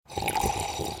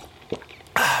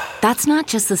That's not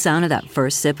just the sound of that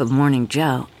first sip of Morning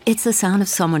Joe. It's the sound of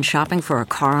someone shopping for a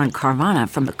car on Carvana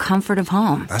from the comfort of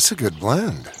home. That's a good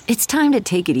blend. It's time to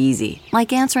take it easy,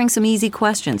 like answering some easy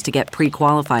questions to get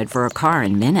pre-qualified for a car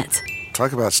in minutes.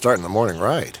 Talk about starting the morning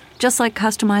right. Just like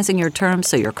customizing your terms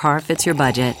so your car fits your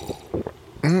budget.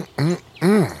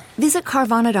 Visit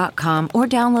Carvana.com or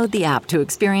download the app to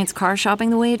experience car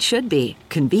shopping the way it should be.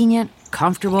 Convenient,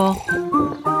 comfortable.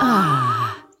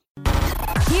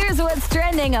 Here's what's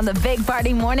trending on the Big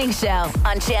Party Morning Show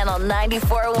on Channel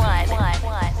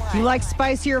 94.1. If you like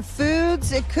spicier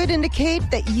foods, it could indicate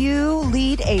that you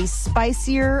lead a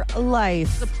spicier life.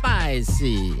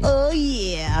 Spicy. Oh,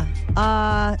 yeah.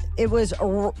 It was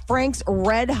Frank's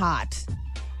Red Hot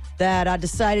that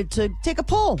decided to take a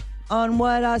poll on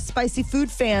what spicy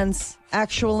food fans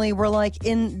actually were like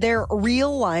in their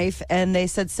real life. And they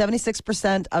said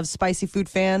 76% of spicy food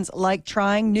fans like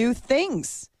trying new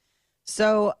things.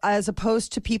 So as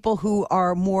opposed to people who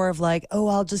are more of like, oh,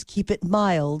 I'll just keep it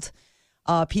mild,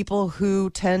 people who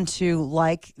tend to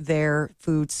like their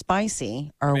food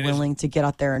spicy are willing to get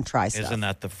out there and try stuff. Isn't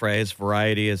that the phrase,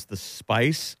 variety is the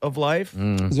spice of life?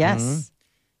 Mm-hmm. Yes.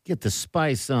 Get the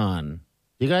spice on.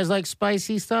 You guys like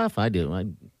spicy stuff? I do.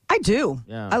 I do.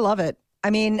 Yeah. I love it. I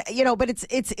mean, but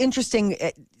it's interesting.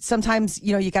 Sometimes,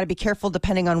 you got to be careful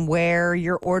depending on where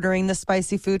you're ordering the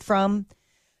spicy food from.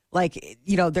 Like,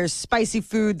 there's spicy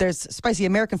food, there's spicy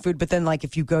American food, but then, like,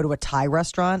 if you go to a Thai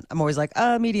restaurant, I'm always like,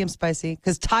 medium spicy.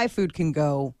 Because Thai food can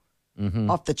go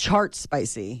off the chart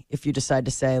spicy if you decide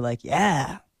to say, like,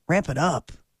 yeah, ramp it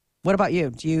up. What about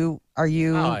you? Are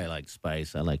you? Oh, I like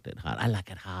spice. I like it hot. I like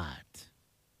it hot.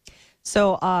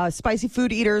 So, spicy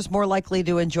food eaters more likely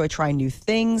to enjoy trying new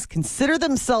things, consider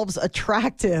themselves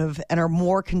attractive, and are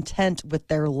more content with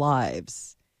their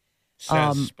lives.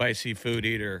 Says spicy food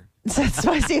eater.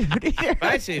 Spicy food eater.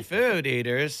 Spicy food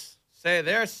eaters say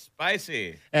they're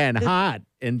spicy. And hot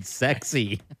and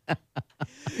sexy.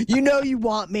 You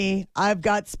want me. I've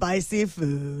got spicy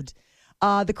food.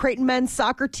 The Creighton men's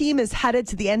soccer team is headed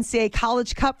to the NCAA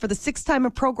College Cup for the sixth time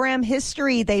in program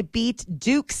history. They beat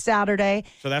Duke Saturday,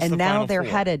 So that's and the now Final they're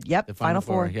Four. headed. Yep, The Final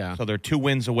Four. Yeah. So they're 2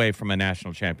 wins away from a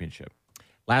national championship.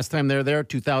 Last time they were there,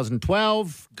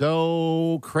 2012.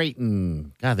 Go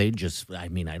Creighton. God, I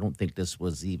don't think this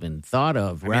was even thought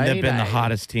of, right? I mean, they've been the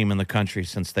hottest team in the country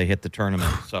since they hit the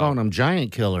tournament. So Calling them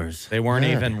giant killers. they weren't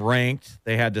Yeah. even ranked.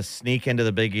 They had to sneak into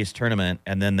the Big East tournament,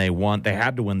 and then they won. They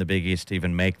had to win the Big East to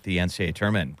even make the NCAA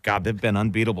tournament. God, they've been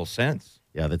unbeatable since.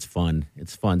 Yeah, that's fun.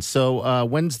 It's fun. So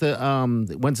when's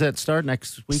that start?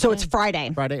 Next week? So it's Friday.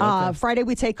 Friday, okay. Friday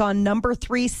we take on number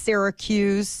 3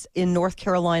 Syracuse in North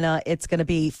Carolina. It's going to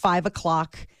be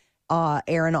 5:00,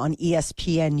 airing on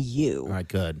ESPNU. All right,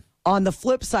 good. On the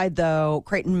flip side, though,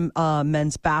 Creighton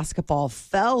men's basketball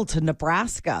fell to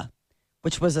Nebraska,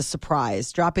 which was a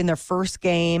surprise, dropping their first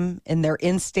game in their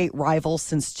in-state rival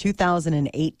since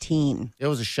 2018. It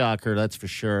was a shocker, that's for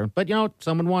sure. But,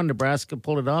 someone won. Nebraska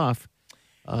pulled it off.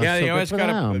 Yeah, so you always good for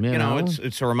got to, them,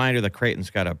 it's a reminder that Creighton's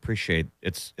got to appreciate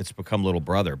it's become little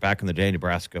brother. Back in the day,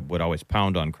 Nebraska would always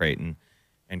pound on Creighton,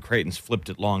 and Creighton's flipped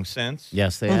it long since.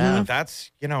 Yes, they But have.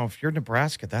 that's, if you're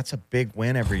Nebraska, that's a big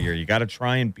win every year. You got to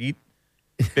try and beat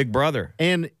Big Brother.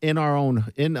 And in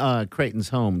Creighton's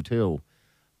home, too,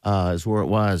 is where it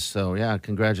was. So, yeah,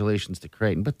 congratulations to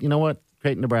Creighton. But you know what?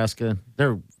 Creighton, Nebraska,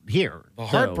 they're here. The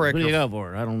So, heartbreaker What do you go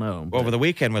for? I don't know. Over the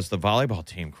weekend was the volleyball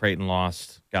team. Creighton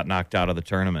lost, got knocked out of the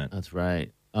tournament. That's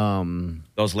right.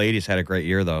 Those ladies had a great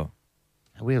year, though.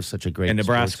 We have such a great And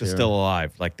Nebraska's sports here. still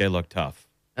alive. Like, they look tough.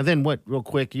 And then what, real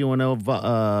quick, UNO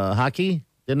hockey?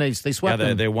 Didn't they swept Yeah,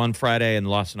 them? they won Friday and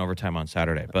lost in overtime on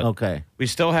Saturday. But Okay. we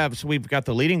still have, so we've got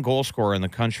the leading goal scorer in the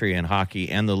country in hockey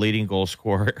and the leading goal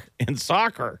scorer in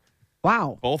soccer,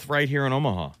 Wow. both right here in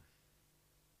Omaha.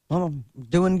 Well,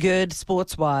 doing good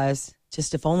sports-wise.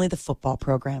 Just if only the football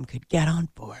program could get on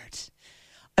board.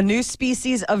 A new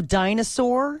species of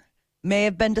dinosaur may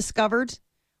have been discovered.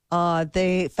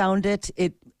 They found it.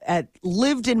 It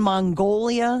lived in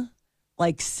Mongolia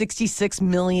like 66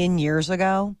 million years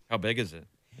ago. How big is it?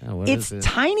 Yeah, what It's is it?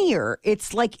 tinier.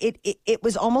 It's like it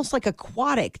was almost like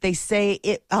aquatic. They say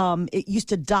it used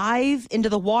to dive into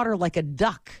the water like a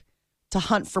duck to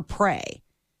hunt for prey.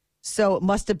 So it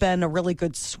must have been a really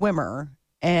good swimmer.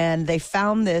 And they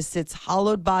found this. It's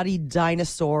hollowed-bodied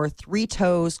dinosaur, 3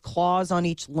 toes, claws on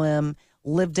each limb,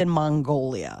 lived in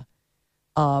Mongolia.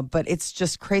 But it's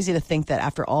just crazy to think that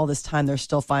after all this time, they're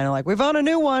still finding, like, we found a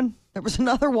new one. There was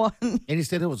another one. And you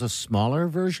said it was a smaller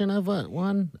version of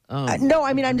one? No,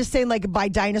 I mean, I'm just saying, like, by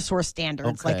dinosaur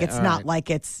standards. Okay, Like, it's all not right. like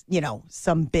it's,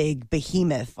 some big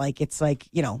behemoth. Like, it's like,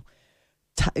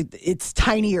 it's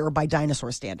tinier by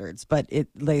dinosaur standards, but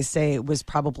they say it was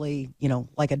probably,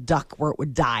 like a duck where it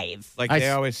would dive. Like they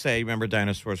always say, remember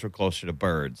dinosaurs were closer to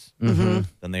birds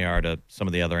than they are to some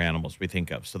of the other animals we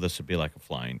think of. So this would be like a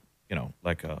flying,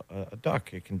 like a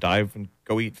duck. It can dive and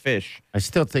go eat fish. I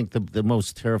still think the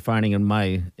most terrifying in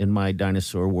my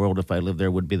dinosaur world, if I lived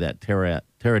there, would be that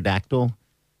pterodactyl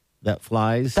that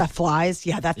flies. That flies?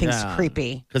 Yeah, that thing's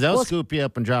creepy. Because they'll scoop you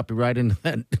up and drop you right into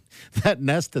that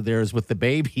nest of theirs with the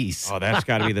babies. Oh, that's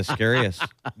got to be the scariest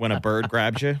when a bird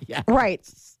grabs you. Yeah. Right.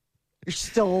 You're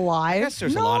still alive. I guess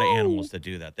there's a lot of animals that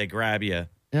do that. They grab you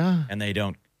Yeah. and they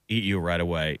don't eat you right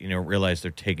away. Realize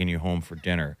they're taking you home for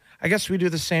dinner. I guess we do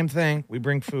the same thing. We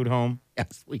bring food home.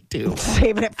 Yes, we do.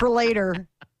 Saving it for later.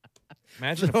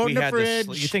 Imagine if Throw it we in the had this.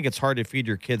 fridge. You think it's hard to feed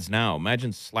your kids now.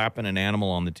 Imagine slapping an animal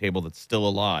on the table that's still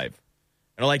alive.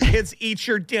 And like, kids, eat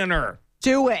your dinner.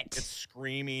 Do it. It's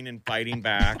screaming and fighting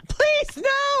back. Please,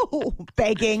 no.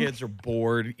 Begging. Kids are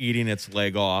bored eating its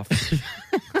leg off.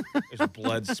 There's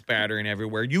blood spattering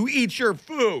everywhere. You eat your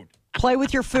food. Play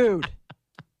with your food.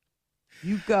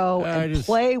 You go and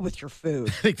play with your food.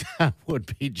 I think that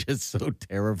would be just so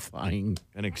terrifying.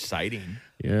 And exciting.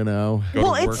 You know?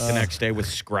 Go to work the next day with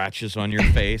scratches on your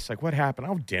face. Like, what happened?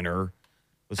 Oh, dinner.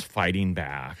 Was fighting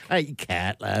back. I ate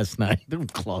cat last night. Them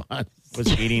claws.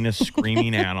 Was eating a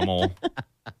screaming animal.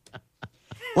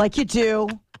 Like you do.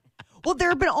 Well, there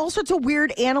have been all sorts of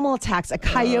weird animal attacks. A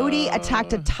coyote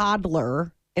attacked a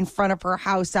toddler in front of her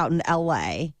house out in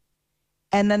L.A.,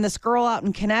 and then this girl out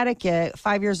in Connecticut,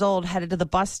 5 years old, headed to the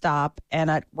bus stop, and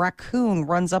a raccoon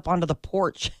runs up onto the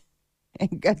porch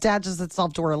and attaches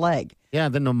itself to her leg. Yeah,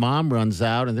 then the mom runs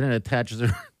out, and then it attaches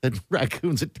her. The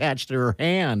raccoon's attached to her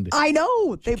hand. I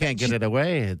know. They can't get it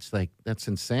away. It's like, that's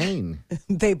insane.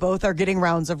 They both are getting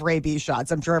rounds of rabies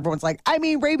shots. I'm sure everyone's like,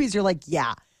 rabies. You're like,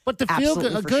 yeah. But the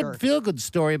feel-good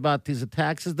story about these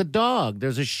attacks is the dog.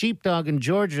 There's a sheepdog in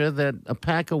Georgia that a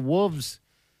pack of wolves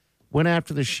went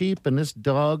after the sheep, and this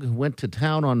dog went to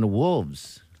town on the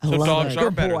wolves. So dogs are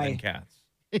Good better boy. than cats.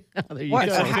 There you What?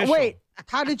 go. Wait,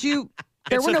 how did you?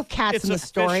 There were no cats in the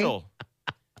story. Official.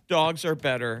 Dogs are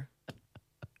better.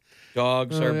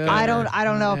 Dogs are better. I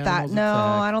don't know if that. Animals No,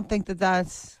 attack. I don't think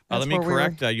that's. Let me where we were.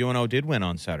 correct. UNO did win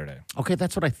on Saturday. Okay,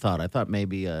 that's what I thought. I thought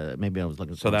maybe I was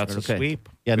looking. So that's a sweep.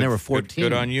 Yeah, and Good- there were good- 14.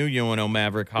 Good on you, UNO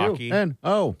Maverick hockey. And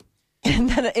And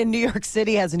then in New York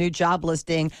City has a new job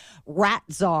listing, rat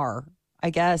czar.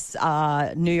 I guess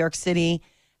New York City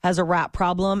has a rat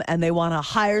problem, and they want to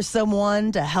hire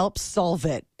someone to help solve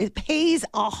it. It pays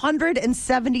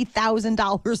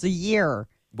 $170,000 a year.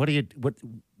 what do you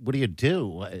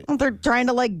do? They're trying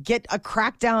to get a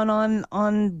crackdown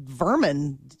on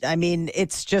vermin. I mean,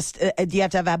 it's just you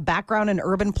have to have a background in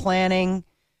urban planning,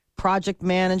 project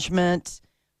management,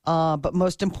 but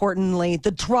most importantly,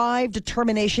 the drive,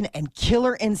 determination, and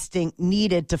killer instinct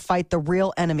needed to fight the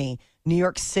real enemy, New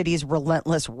York City's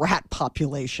relentless rat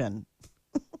population.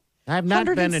 I've not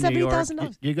been in New York.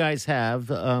 $170,000. You guys have.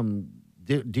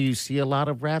 Do you see a lot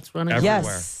of rats running? Everywhere.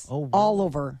 Yes, Oh, wow. all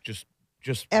over. Just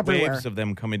Everywhere. waves of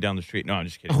them coming down the street. No, I'm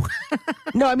just kidding.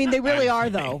 No, I mean they really are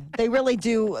though. They really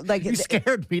do. You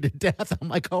scared me to death. I'm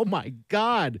like, oh my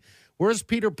God. Where's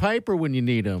Peter Piper when you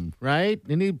need him, right?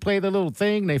 And he'd play the little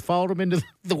thing. They followed him into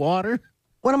the water.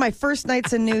 One of my first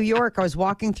nights in New York, I was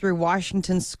walking through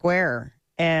Washington Square,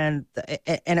 and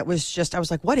it was just, I was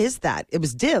like, what is that? It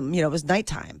was dim, it was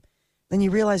nighttime. Then you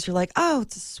realize you're like, oh,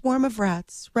 it's a swarm of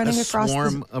rats running across.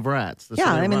 Swarm of rats. That's Yeah,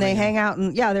 what they're I mean, they running hang out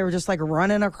and, they were just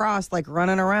running across,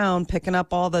 running around, picking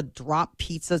up all the drop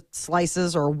pizza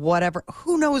slices or whatever.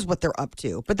 Who knows what they're up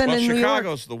to? But then Well, in New York,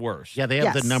 Chicago's the worst. Yeah, they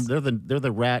have Yes. the number. They're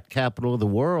the rat capital of the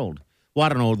world. Well, I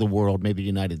don't know the world, maybe the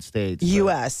United States. but-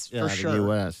 U.S. Yeah, for the sure.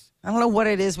 U.S. I don't know what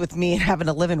it is with me and having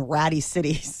to live in ratty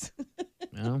cities.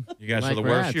 Well, You guys like are the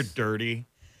worst. rats. You're dirty.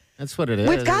 That's what it is.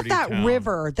 We've got dirty that town.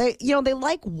 river. They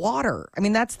like water. I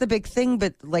mean, that's the big thing,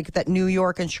 but that New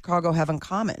York and Chicago have in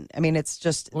common. I mean, it's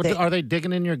just Well, are they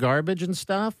digging in your garbage and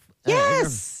stuff?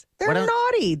 yes, they're What el-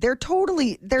 naughty. They're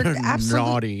absolutely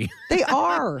naughty. They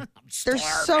are. They're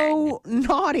so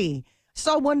naughty.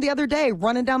 Saw one the other day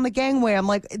running down the gangway. I'm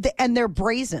like, and they're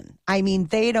brazen. I mean,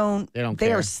 they don't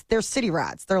care. They're city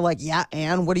rats. They're like, yeah,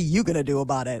 and what are you gonna do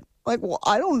about it? Like, well,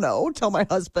 I don't know. Tell my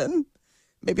husband.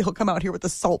 Maybe he'll come out here with a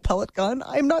salt pellet gun.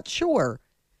 I'm not sure.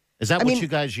 Is that I what mean- you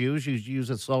guys use? You use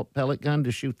a salt pellet gun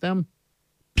to shoot them?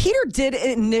 Peter did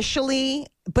it initially,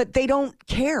 but they don't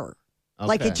care.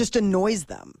 Like Okay. it just annoys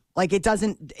them. Like it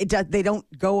doesn't. They don't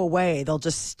go away. They'll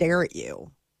just stare at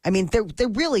you. I mean, they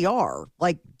really are.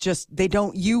 Like just they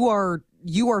don't. You are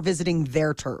visiting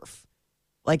their turf.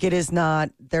 Like it is not,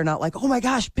 they're not like, oh my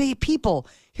gosh, people,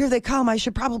 here they come. I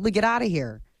should probably get out of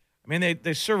here. I mean,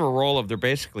 they serve a role of they're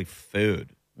basically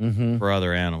food for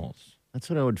other animals. That's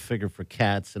what I would figure for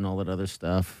cats and all that other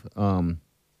stuff. Oh,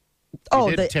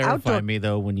 it did the terrify outdoor. me,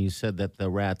 though, when you said that the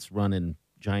rats run in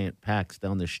giant packs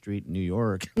down the street in New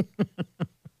York.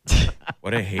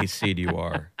 What a hayseed you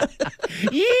are.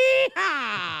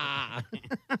 Yeehaw!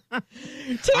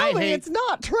 Tell me it's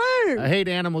not true. I hate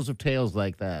animals with tails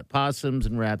like that. Possums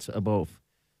and rats are both.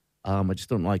 I just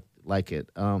don't like it.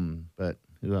 But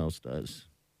who else does?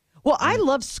 Well, I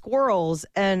love squirrels,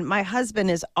 and my husband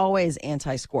is always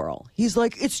anti-squirrel. He's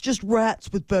like, it's just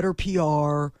rats with better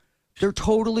PR. They're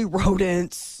totally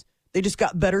rodents. They just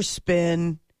got better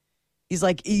spin. He's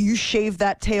like, you shave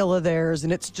that tail of theirs,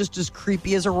 and it's just as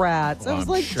creepy as a rat's. I was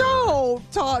like,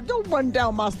 don't, Todd, don't run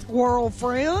down my squirrel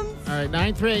friends. All right,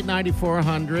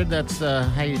 938-9400. That's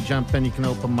how you jump in. You can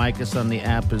open mic us on the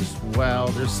app as well.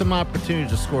 There's some opportunity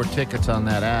to score tickets on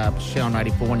that app. Channel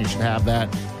 94, you should have that.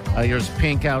 There's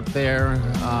Pink out there.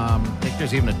 I think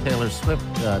there's even a Taylor Swift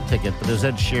ticket, but there's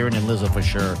Ed Sheeran and Lizzo for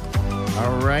sure.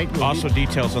 All right. Also,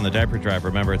 details on the diaper drive.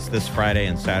 Remember, it's this Friday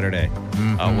and Saturday.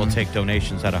 We'll take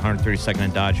donations at 132nd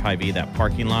and Dodge Hy-Vee, that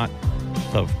parking lot.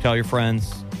 So tell your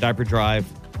friends, diaper drive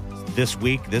this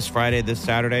week, this Friday, this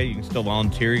Saturday. You can still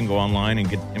volunteer. You can go online and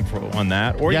get info on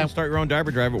that. Or you can start your own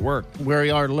diaper drive at work. We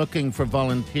are looking for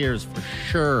volunteers for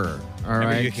sure. All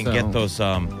Remember, right. you can get those,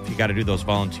 if you got to do those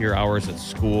volunteer hours at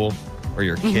school or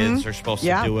your kids are supposed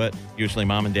to do it. Usually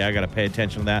mom and dad got to pay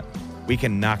attention to that. We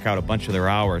can knock out a bunch of their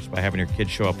hours by having your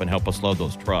kids show up and help us load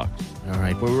those trucks. All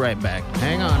right, we'll be right back.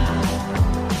 Hang on.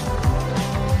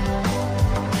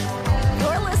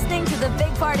 You're listening to the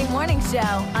Big Party Morning Show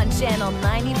on Channel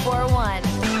 94.1.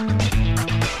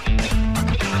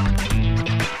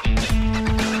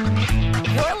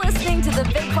 You're listening to the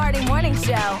Big Party Morning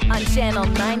Show on Channel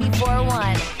 94.1.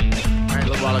 All right, a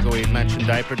little while ago we mentioned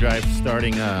diaper drive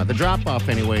starting. The drop-off,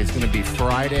 anyway, is going to be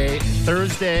Friday.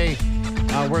 Thursday,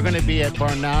 we're going to be at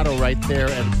Barnado right there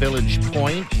at Village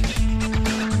Point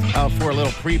for a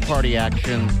little pre-party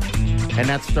action. And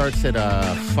that starts at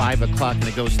 5 o'clock and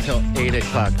it goes till 8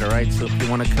 o'clock, all right? So if you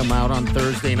want to come out on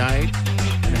Thursday night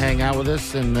and hang out with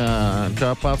us and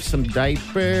drop off some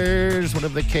diapers,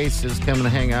 whatever the case is, come and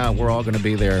hang out. We're all going to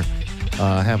be there,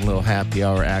 have a little happy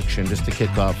hour action just to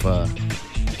kick off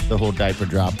the whole diaper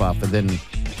drop-off. And then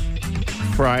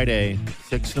Friday,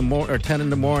 10 in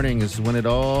the morning is when it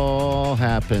all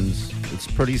happens. It's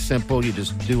pretty simple. You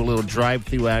just do a little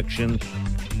drive-through action.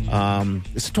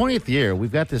 It's the 20th year.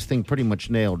 We've got this thing pretty much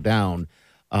nailed down.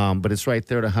 But it's right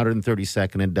there at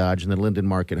 132nd and Dodge in the Linden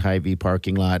Market Hy-Vee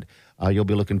parking lot. You'll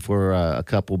be looking for a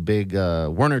couple big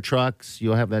Werner trucks.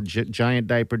 You'll have that giant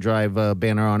diaper drive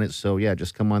banner on it. So, yeah,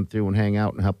 just come on through and hang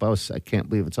out and help us. I can't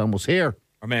believe it's almost here.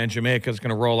 Our man Jamaica's going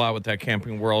to roll out with that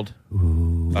Camping World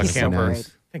camper.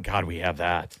 Nice. Thank God we have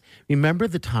that. Remember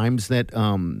the times that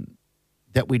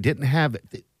that we didn't have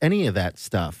any of that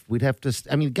stuff? We'd have to.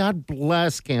 I mean, God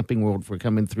bless Camping World for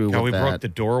coming through. God, with we that. broke the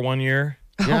door one year.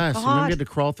 Yes, Oh, remember God. you had to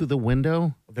crawl through the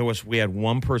window. We had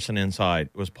one person inside.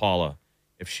 It was Paula.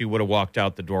 If she would have walked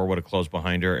out, the door would have closed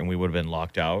behind her, and we would have been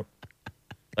locked out.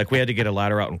 Like we had to get a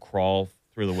ladder out and crawl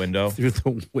through the window. Through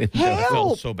the window. I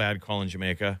felt so bad calling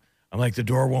Jamaica. I'm like, the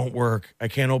door won't work. I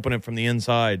can't open it from the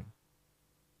inside.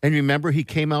 And remember, he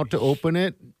came out to open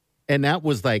it, and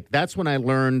that's when I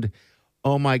learned,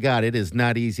 oh my God, it is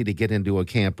not easy to get into a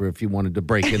camper if you wanted to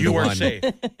break into You were one. safe.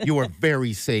 You were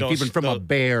very safe, even from a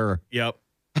bear. Yep.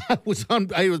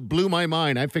 It blew my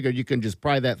mind. I figured you can just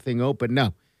pry that thing open.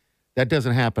 No, that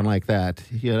doesn't happen like that,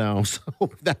 So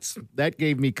that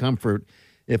gave me comfort.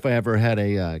 If I ever had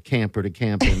a camper to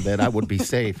camp in, that I would be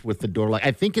safe with the door locked.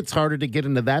 I think it's harder to get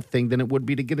into that thing than it would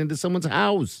be to get into someone's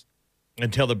house.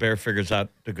 Until the bear figures out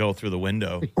to go through the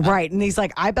window. Right. And he's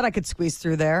like, I bet I could squeeze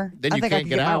through there. Then I you think I can't could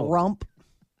get get out. my rump.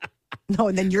 No,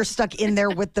 and then you're stuck in there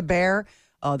with the bear.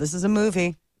 Oh, this is a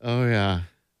movie. Oh, yeah.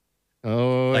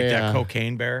 Oh, Like yeah. that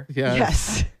cocaine bear.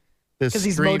 Yes. Because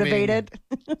he's motivated.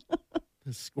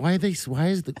 Why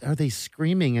are they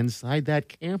screaming inside that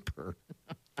camper?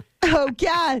 Oh,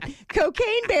 God.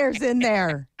 Cocaine bear's in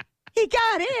there. He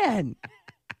got in.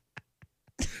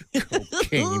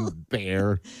 Cocaine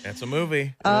bear. That's a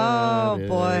movie. Oh, It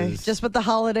boy. is. Just what the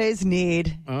holidays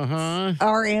need. Uh-huh.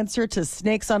 Our answer to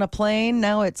snakes on a plane,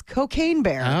 now it's cocaine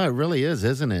bear. Oh, it really is,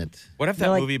 isn't it? What if that They're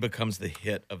like- movie becomes the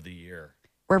hit of the year?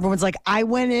 Where everyone's like, I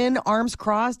went in, arms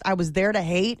crossed. I was there to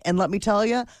hate. And let me tell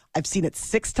you, I've seen it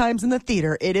 6 times in the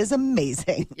theater. It is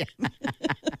amazing.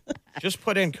 Just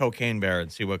put in cocaine bear and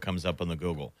see what comes up on the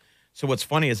Google. So what's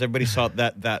funny is everybody saw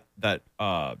that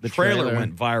the trailer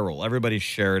went viral. Everybody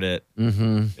shared it.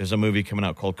 Mm-hmm. There's a movie coming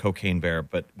out called Cocaine Bear,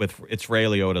 but it's Ray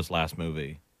Liotta's last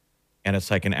movie, and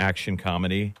it's like an action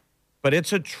comedy. But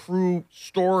it's a true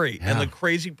story, and the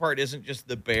crazy part isn't just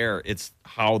the bear; it's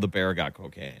how the bear got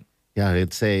cocaine. Yeah,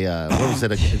 it's what was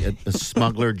it? A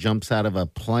smuggler jumps out of a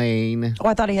plane. Oh,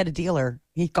 I thought he had a dealer.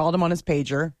 He called him on his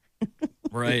pager.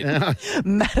 Right.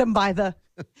 Met him by the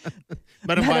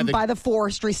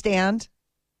forestry stand.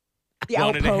 The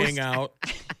wanted outpost. to hang out.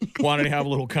 Wanted to have a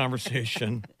little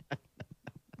conversation.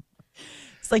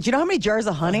 It's like, you know how many jars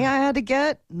of honey I had to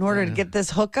get in order to get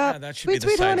this hookup? Yeah, that should sweet, be the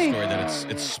sweet side honey. story.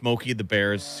 That it's Smokey the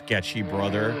Bear's sketchy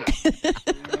brother.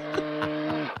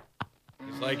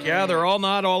 Like, yeah, they're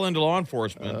not all into law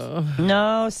enforcement.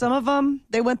 No, some of them,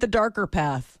 they went the darker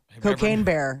path. Cocaine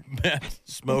Bear.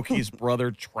 Smokey's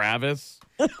brother, Travis.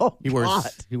 Oh, He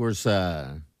wears,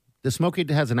 the Smokey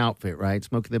has an outfit, right?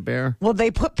 Smokey the Bear? Well,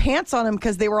 they put pants on him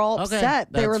because they were all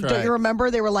upset. They were. That's right. You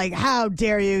remember? They were like, how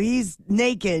dare you? He's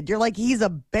naked. You're like, he's a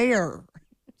bear.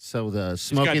 So the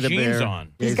Smokey the jeans Bear.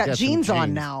 on. He's got some jeans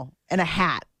on now and a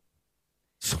hat.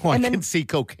 So I can see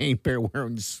Cocaine Bear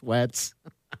wearing sweats.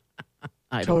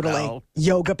 I don't Totally. know.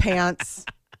 Yoga pants.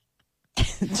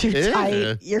 Too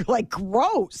tight. You're like,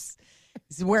 gross.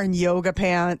 He's wearing yoga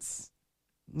pants.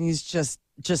 He's just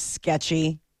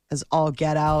sketchy as all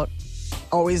get out.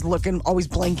 Always looking, always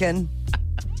blinking.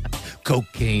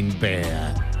 Cocaine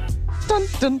Bear. Dun,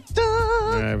 dun, dun.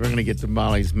 All right, we're going to get to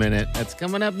Molly's Minute. That's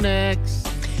coming up next.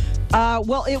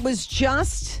 Well, it was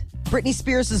just Britney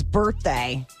Spears'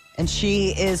 birthday. And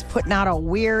she is putting out a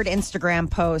weird Instagram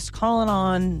post calling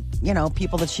on,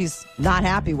 people that she's not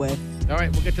happy with. All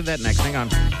right, we'll get to that next. Hang on.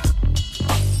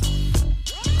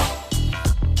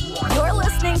 You're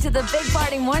listening to the Big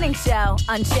Party Morning Show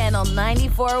on Channel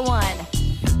 94.1.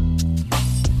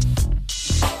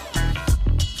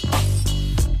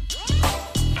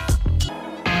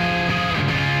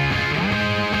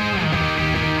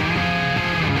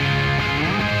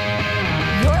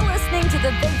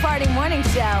 The Big Party Morning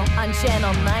Show on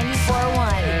Channel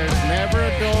 94.1. There's never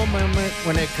a dull moment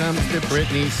when it comes to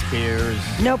Britney Spears.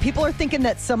 No, people are thinking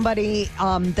that somebody,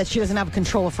 that she doesn't have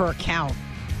control of her account.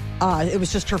 It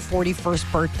was just her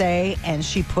 41st birthday, and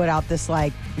she put out this,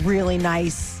 really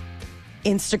nice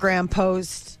Instagram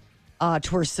post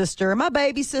to her sister. My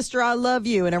baby sister, I love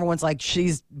you. And everyone's like,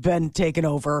 she's been taken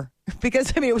over.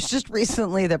 Because, it was just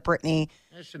recently that Britney...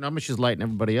 She's lighting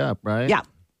everybody up, right? Yeah.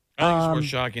 I think it's more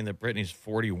shocking that Britney's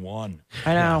 41.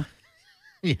 I know.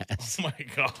 Yes. Oh, my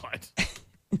God.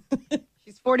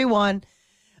 She's 41.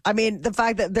 The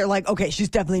fact that they're like, okay, she's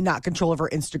definitely not control of her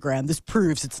Instagram. This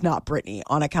proves it's not Britney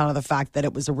on account of the fact that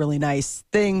it was a really nice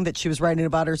thing that she was writing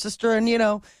about her sister. And,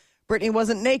 Britney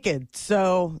wasn't naked.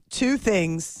 So 2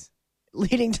 things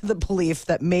leading to the belief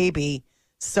that maybe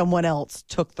someone else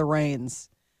took the reins.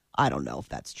 I don't know if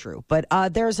that's true, but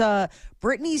there's a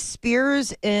Britney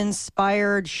Spears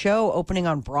inspired show opening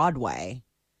on Broadway.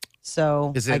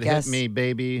 So is it Hit Me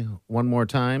Baby One More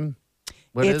Time?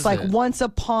 It's like Once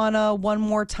Upon a One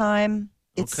More Time.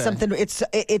 It's something.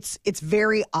 It's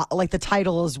very the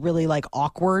title is really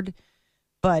awkward,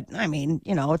 but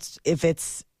it's if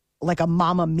it's like a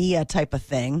Mamma Mia type of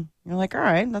thing, you're like, all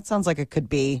right, that sounds like it could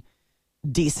be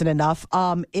decent enough.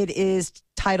 It is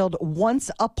titled Once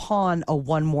Upon a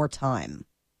One More Time.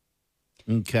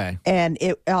 Okay. And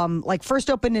it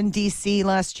first opened in DC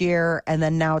last year, and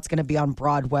then now it's going to be on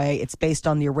Broadway. It's based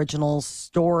on the original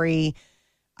story,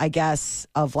 I guess,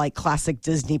 of classic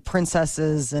Disney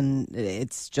princesses, and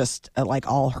it's just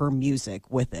all her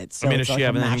music with it. So does she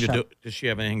have anything to do? Does she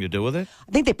have anything to do with it?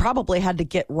 I think they probably had to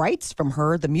get rights from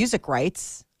her, the music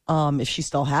rights, if she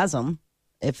still has them.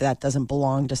 If that doesn't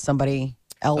belong to somebody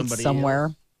else somewhere.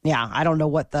 Yeah, I don't know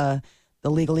what the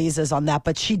legalese is on that,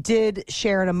 but she did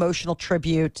share an emotional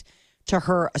tribute to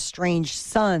her estranged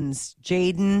sons,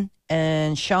 Jaden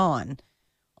and Sean,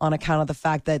 on account of the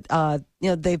fact that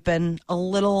they've been a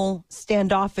little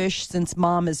standoffish since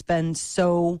mom has been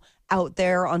so out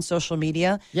there on social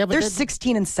media. Yeah, but they're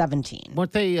 16 and 17.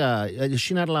 Weren't they? Is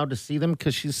she not allowed to see them?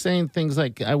 Because she's saying things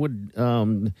like, "I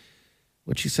would."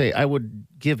 What'd she say? I would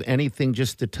give anything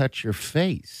just to touch your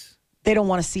face. They don't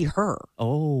want to see her.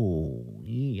 Oh,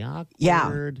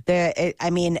 awkward.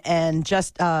 Yeah. And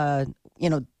just, Kevin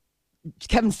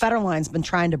Federline's been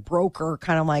trying to broker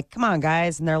kind of like, come on,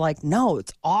 guys. And they're like, no,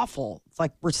 it's awful. It's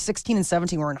like we're 16 and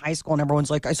 17. We're in high school. And everyone's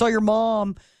like, I saw your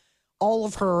mom, all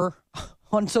of her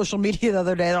on social media the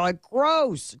other day. They're like,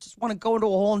 gross. I just want to go into a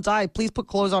hole and die. Please put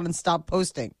clothes on and stop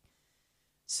posting.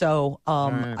 So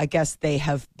I guess they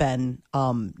have been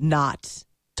not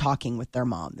talking with their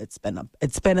mom. It's been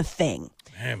a thing.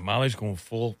 Man, Molly's going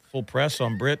full press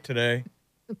on Brit today.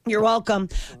 You're welcome.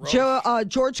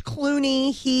 George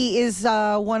Clooney, he is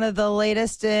one of the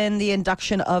latest in the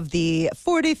induction of the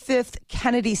 45th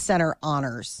Kennedy Center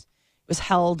Honors. It was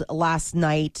held last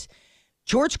night.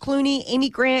 George Clooney, Amy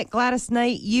Grant, Gladys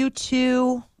Knight,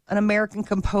 U2, an American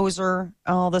composer,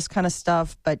 all this kind of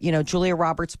stuff. But, you know, Julia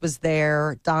Roberts was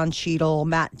there, Don Cheadle,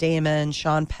 Matt Damon,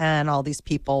 Sean Penn, all these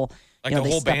people. Like the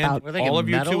whole band, Were they all of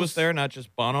getting you medals? two was there, not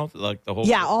just Bono? Like the whole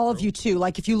Yeah, all of you too.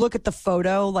 Like if you look at the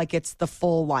photo, like it's the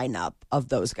full lineup of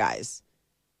those guys.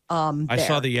 I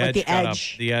saw the Like Edge got up.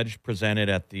 The Edge presented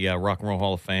at the Rock and Roll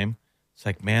Hall of Fame. It's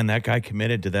like, man, that guy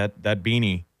committed to that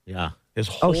beanie. Yeah. His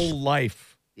whole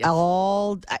life. He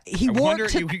wore You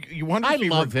wonder I if he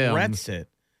love him. regrets it.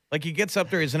 Like he gets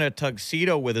up there, he's in a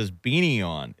tuxedo with his beanie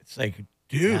on. It's like,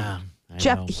 dude. Yeah, I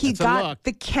Jeff, know. he That's a got look.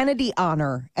 the Kennedy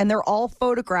honor, and they're all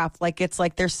photographed like it's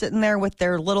like they're sitting there with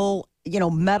their little,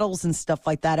 medals and stuff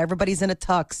like that. Everybody's in a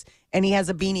tux, and he has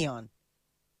a beanie on.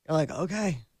 You're like,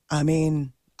 okay. I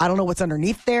mean, I don't know what's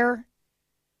underneath there,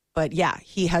 but yeah,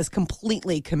 he has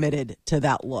completely committed to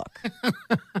that look.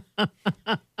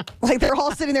 Like they're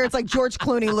all sitting there. It's like George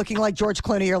Clooney looking like George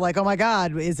Clooney. You're like, oh my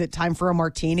God, is it time for a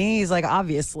martini? He's like,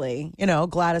 obviously,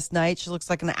 Gladys Knight. She looks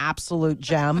like an absolute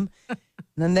gem. And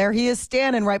then there he is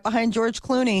standing right behind George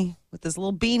Clooney with his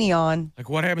little beanie on. Like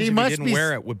what happens if you didn't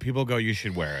wear it? Would people go, you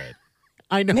should wear it?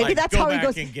 I know. Maybe that's go how he back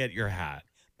goes. and get your hat.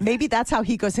 Maybe that's how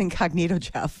he goes incognito,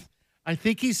 Jeff. I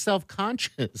think he's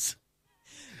self-conscious.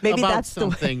 Maybe about that's the way.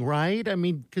 something, right? I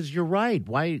mean, because you're right.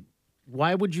 Why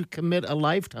would you commit a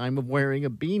lifetime of wearing a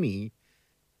beanie,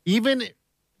 even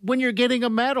when you're getting a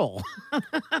medal?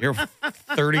 You're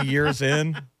 30 years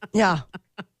in. Yeah.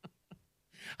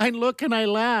 I look and I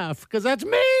laugh because that's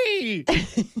me.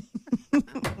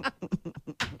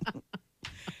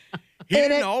 He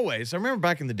didn't always. I remember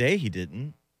back in the day he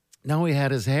didn't. No, he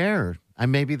had his hair.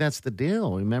 Maybe that's the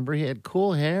deal. Remember, he had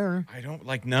cool hair. I don't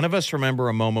none of us remember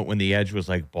a moment when the Edge was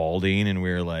like balding and we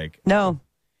were like, No.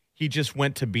 He just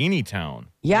went to Beanie Town.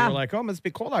 Yeah. We were like, oh, it must be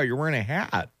cold out. You're wearing a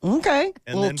hat. Okay.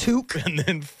 And a little then, toque. And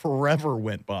then forever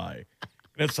went by.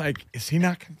 And it's like, is he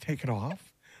not going to take it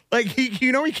off? Like, he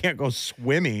can't go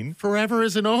swimming. Forever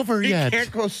isn't over yet. He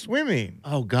can't go swimming.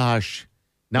 Oh, gosh.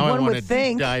 Now One I want would to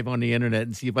think. dive on the internet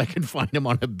and see if I can find him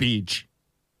on a beach.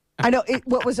 I know.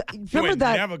 Remember You're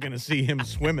that? never going to see him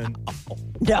swimming.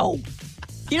 No.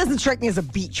 He doesn't strike me as a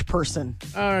beach person.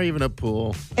 Or even a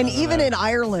pool. And even in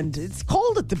Ireland, it's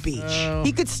cold at the beach. Oh.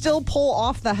 He could still pull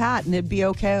off the hat and it'd be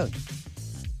okay.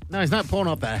 No, he's not pulling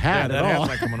off that Yeah, hat that at all.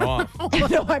 hat's not coming off.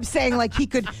 No, I'm saying like he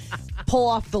could pull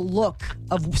off the look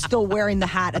of still wearing the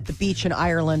hat at the beach in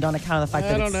Ireland on account of the fact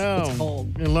I that don't know. it's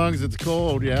cold. As long as it's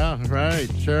cold, yeah, right,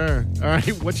 sure. All right,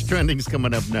 what's trending's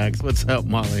coming up next? What's up,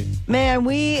 Molly? Man,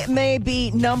 we may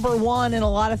be number one in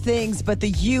a lot of things, but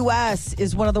the U.S.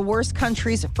 is one of the worst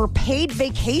countries for paid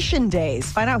vacation days.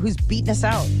 Find out who's beating us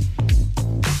out.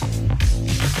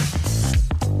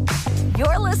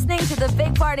 You're listening to the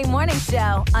Big Party Morning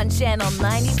Show on Channel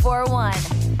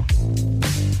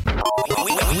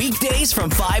 94.1. Weekdays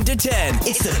from 5 to 10.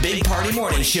 It's the Big Party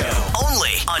Morning Show. Only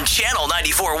on Channel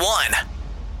 94.1.